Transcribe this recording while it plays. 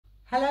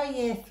Hello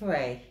Year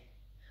 3.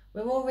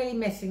 We're all really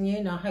missing you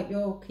and I hope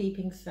you're all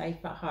keeping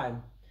safe at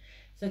home.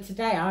 So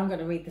today I'm going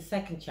to read the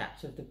second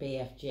chapter of the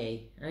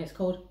BFG and it's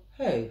called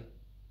Who?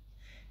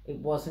 It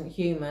wasn't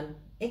human.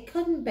 It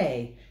couldn't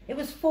be. It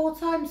was 4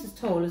 times as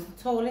tall as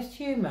the tallest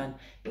human.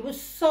 It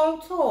was so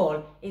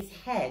tall its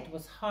head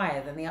was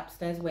higher than the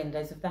upstairs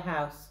windows of the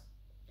house.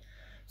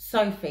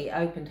 Sophie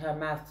opened her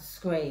mouth to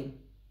scream,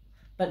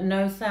 but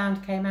no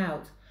sound came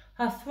out.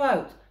 Her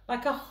throat,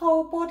 like her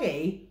whole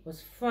body,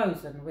 was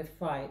frozen with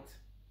fright.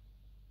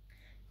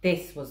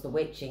 This was the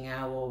witching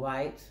hour, all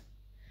right.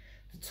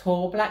 The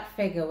tall black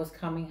figure was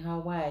coming her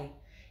way.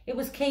 It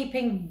was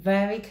keeping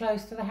very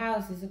close to the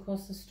houses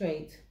across the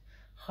street,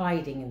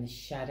 hiding in the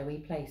shadowy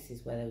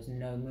places where there was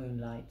no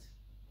moonlight.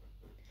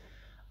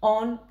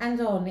 On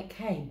and on it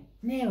came,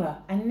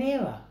 nearer and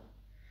nearer,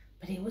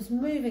 but it was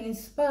moving in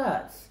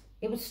spurts.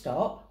 It would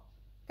stop,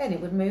 then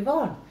it would move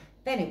on,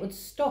 then it would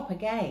stop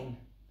again.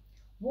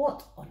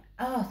 What on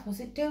earth was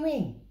it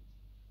doing?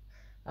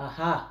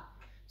 Aha!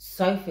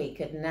 Sophie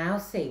could now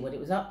see what it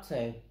was up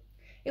to.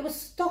 It was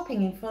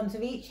stopping in front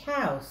of each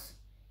house.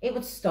 It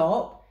would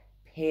stop,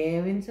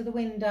 peer into the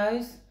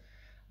windows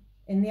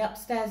in the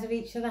upstairs of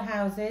each of the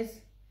houses,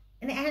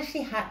 and it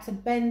actually had to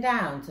bend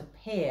down to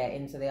peer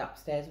into the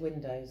upstairs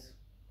windows.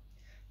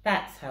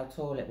 That's how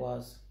tall it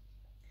was.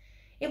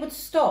 It would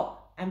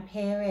stop and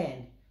peer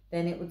in,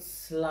 then it would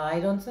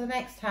slide onto the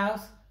next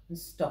house and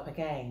stop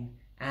again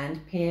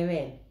and peer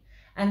in,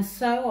 and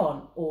so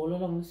on all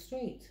along the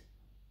street.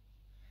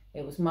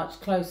 It was much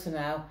closer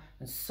now,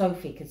 and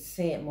Sophie could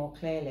see it more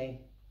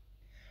clearly.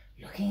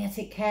 Looking at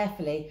it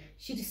carefully,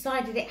 she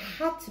decided it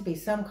had to be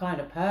some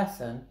kind of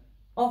person.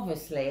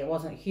 Obviously it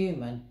wasn't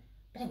human,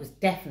 but it was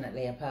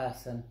definitely a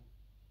person.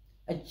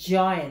 A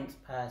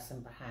giant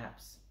person,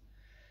 perhaps.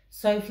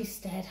 Sophie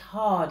stared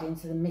hard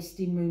into the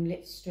misty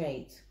moonlit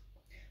street.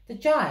 The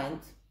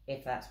giant,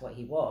 if that's what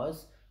he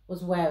was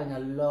wearing a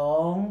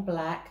long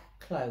black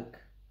cloak.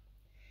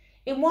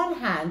 In one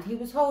hand he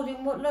was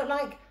holding what looked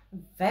like a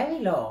very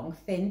long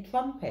thin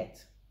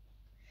trumpet.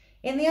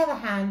 In the other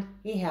hand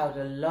he held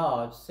a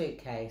large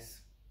suitcase.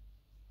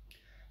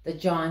 The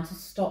giant had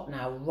stopped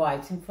now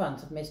right in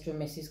front of Mr.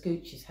 and Mrs.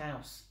 Gooch's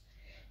house.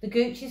 The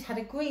Gooches had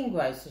a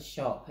greengrocer's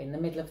shop in the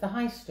middle of the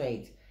high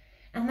street,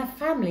 and the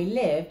family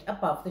lived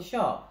above the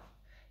shop.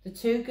 The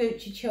 2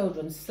 Goochie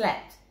children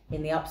slept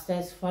in the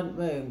upstairs front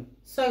room.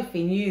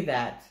 Sophie knew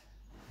that.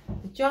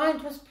 The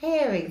giant was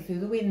peering through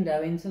the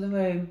window into the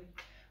room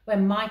where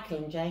Michael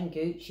and Jane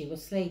Gucci were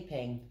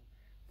sleeping.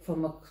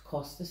 From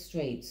across the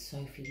street,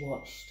 Sophie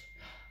watched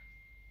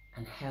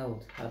and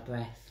held her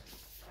breath.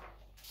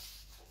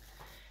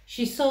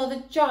 She saw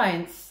the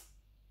giant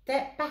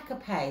step back a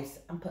pace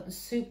and put the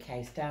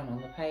suitcase down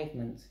on the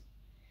pavement.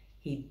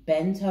 He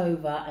bent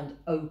over and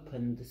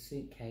opened the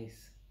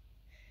suitcase.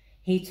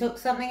 He took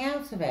something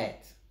out of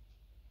it.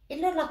 It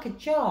looked like a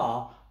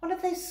jar, one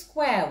of those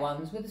square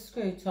ones with a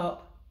screw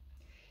top.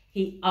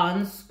 He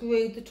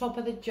unscrewed the top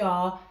of the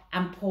jar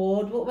and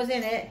poured what was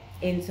in it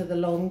into the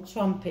long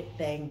trumpet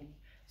thing.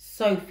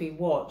 Sophie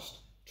watched,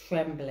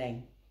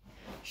 trembling.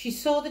 She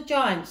saw the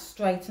giant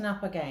straighten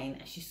up again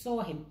as she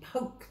saw him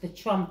poke the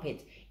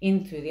trumpet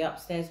in through the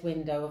upstairs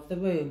window of the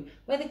room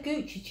where the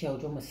Gucci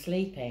children were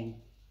sleeping.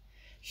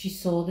 She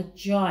saw the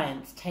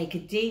giant take a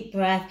deep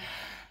breath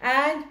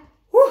and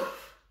whoosh,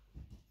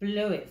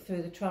 blew it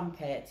through the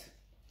trumpet.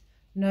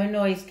 No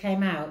noise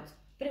came out,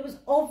 but it was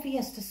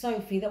obvious to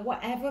Sophie that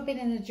whatever had been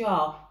in the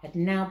jar had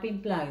now been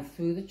blown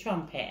through the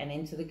trumpet and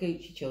into the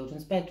Gucci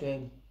children's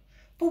bedroom.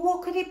 But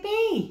what could it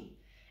be?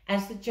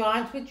 As the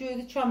giant withdrew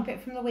the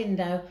trumpet from the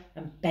window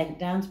and bent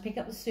down to pick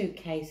up the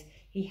suitcase,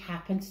 he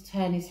happened to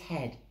turn his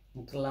head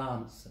and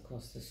glance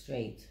across the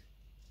street.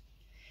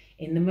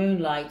 In the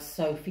moonlight,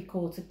 Sophie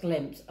caught a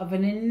glimpse of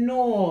an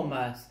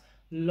enormous,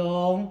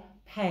 long,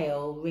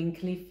 pale,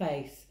 wrinkly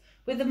face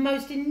with the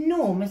most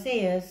enormous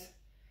ears.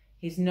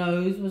 His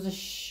nose was as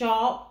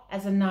sharp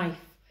as a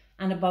knife,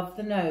 and above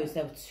the nose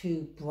there were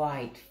 2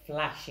 bright,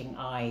 flashing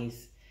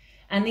eyes,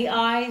 and the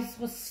eyes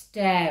were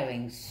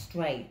staring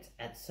straight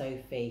at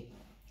Sophie.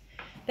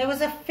 There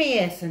was a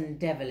fierce and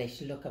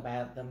devilish look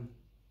about them.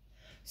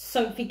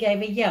 Sophie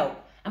gave a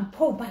yelp and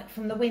pulled back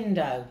from the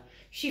window.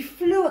 She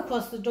flew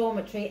across the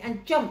dormitory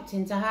and jumped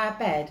into her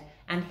bed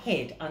and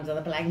hid under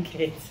the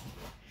blanket.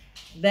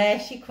 There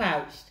she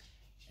crouched,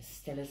 as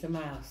still as a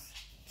mouse,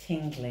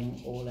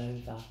 tingling all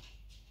over.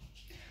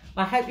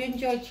 I hope you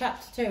enjoyed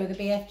chapter 2 of the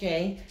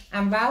BFG,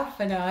 and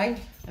Ralph and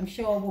I'm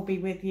sure will be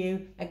with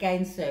you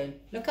again soon.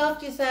 Look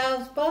after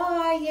yourselves.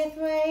 Bye, Year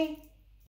 3.